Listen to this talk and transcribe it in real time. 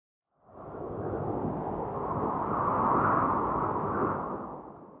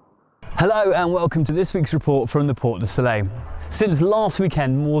Hello and welcome to this week's report from the Porte du Soleil. Since last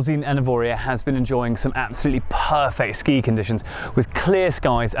weekend, Morzine and Avoria has been enjoying some absolutely perfect ski conditions with clear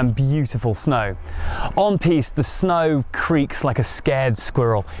skies and beautiful snow. On piste, the snow creaks like a scared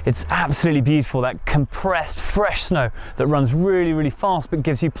squirrel. It's absolutely beautiful, that compressed, fresh snow that runs really fast but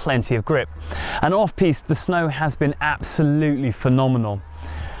gives you plenty of grip. And off piste, the snow has been absolutely phenomenal.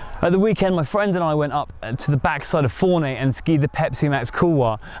 At the weekend, my friend and I went up to the backside of Fournet and skied the Pepsi Max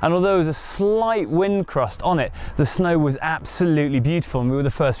Couloir, and although there was a slight wind crust on it, the snow was absolutely beautiful and we were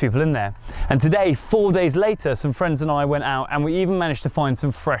the first people in there. And today, 4 days later, some friends and I went out and we even managed to find some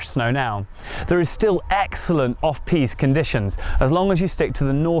fresh snow now. There is still excellent off-piste conditions as long as you stick to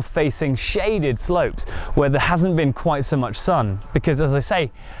the north-facing shaded slopes where there hasn't been quite so much sun, because as I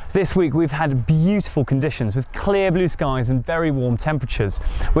say, this week we've had beautiful conditions with clear blue skies and very warm temperatures,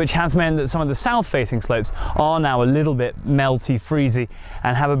 which has meant that some of the south-facing slopes are now a little bit melty, freezy,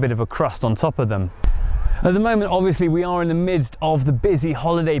 and have a bit of a crust on top of them. At the moment, obviously, we are in the midst of the busy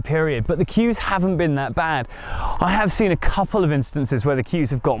holiday period, but the queues haven't been that bad. I have seen a couple of instances where the queues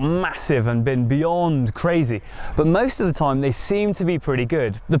have got massive and been beyond crazy, but most of the time they seem to be pretty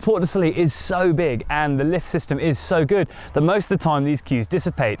good. The Porte du Soleil is so big and the lift system is so good that most of the time these queues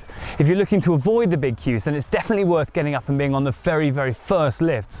dissipate. If you're looking to avoid the big queues, then it's definitely worth getting up and being on the very first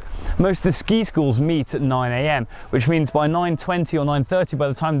lifts. Most of the ski schools meet at 9 AM, which means by 9:20 or 9:30, by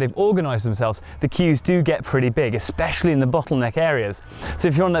the time they've organised themselves, the queues do get pretty big, especially in the bottleneck areas. So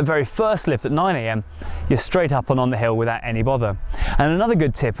if you're on that very first lift at 9 AM, you're straight up and on the hill without any bother. And another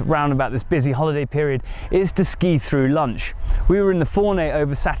good tip round about this busy holiday period is to ski through lunch. We were in the Fournet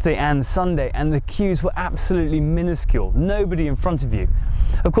over Saturday and Sunday and the queues were absolutely minuscule, nobody in front of you.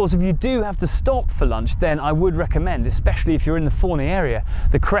 Of course, if you do have to stop for lunch, then I would recommend, especially if you're in the Fournet area,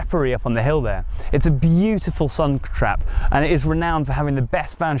 the creperie up on the hill there. It's a beautiful sun trap and it is renowned for having the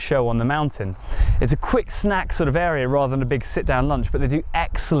best van show on the mountain. It's a quick snack sort of area rather than a big sit-down lunch, but they do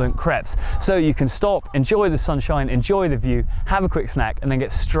excellent crepes. So you can stop, enjoy the sunshine, enjoy the view, have a quick snack, and then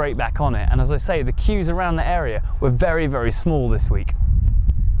get straight back on it. And as I say, the queues around the area were very small this week.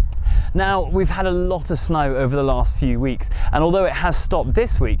 Now, we've had a lot of snow over the last few weeks, and although it has stopped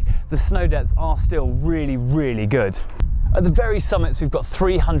this week, the snow depths are still really good. At the very summits, we've got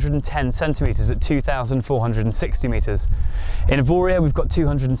 310 centimetres at 2,460 metres. In Avoria, we've got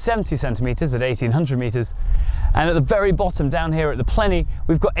 270 centimetres at 1,800 metres. And at the very bottom down here at the Plenny,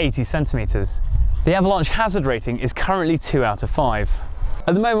 we've got 80 centimetres. The avalanche hazard rating is currently 2 out of 5.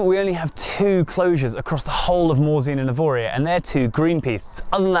 At the moment, we only have 2 closures across the whole of Morzine and Avoria, and they're 2 green pistes.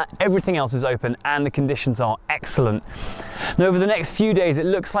 Other than that, everything else is open and the conditions are excellent. Now, over the next few days, it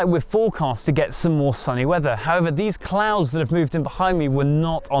looks like we're forecast to get some more sunny weather. However, these clouds that have moved in behind me were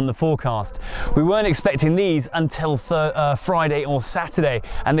not on the forecast. We weren't expecting these until Friday or Saturday,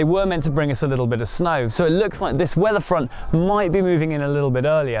 and they were meant to bring us a little bit of snow. So it looks like this weather front might be moving in a little bit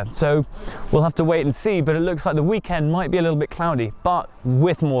earlier. So we'll have to wait and see, but it looks like the weekend might be a little bit cloudy, but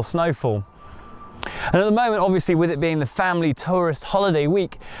with more snowfall. And at the moment, obviously, with it being the family tourist holiday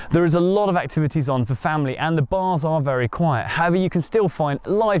week, there is a lot of activities on for family and the bars are very quiet. However, you can still find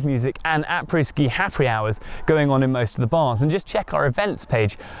live music and après-ski happy hours going on in most of the bars, and just check our events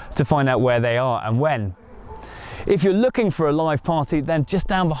page to find out where they are and when. If you're looking for a live party, then just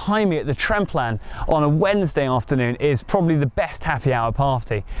down behind me at the Tremplan on a Wednesday afternoon is probably the best happy hour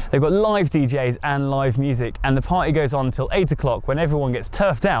party. They've got live DJs and live music, and the party goes on until 8 o'clock when everyone gets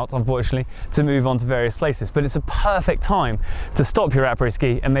turfed out, unfortunately, to move on to various places. But it's a perfect time to stop your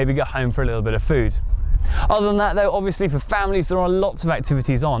après-ski and maybe go home for a little bit of food. Other than that though, obviously for families there are lots of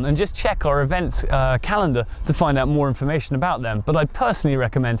activities on, and just check our events calendar to find out more information about them. But I'd personally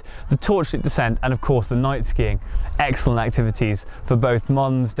recommend the torchlit descent and of course the night skiing. Excellent activities for both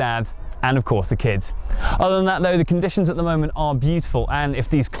mums, dads and of course the kids. Other than that though, the conditions at the moment are beautiful, and if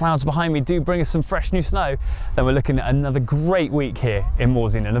these clouds behind me do bring us some fresh new snow, then we're looking at another great week here in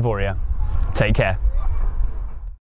Morzine and Avoria. Take care.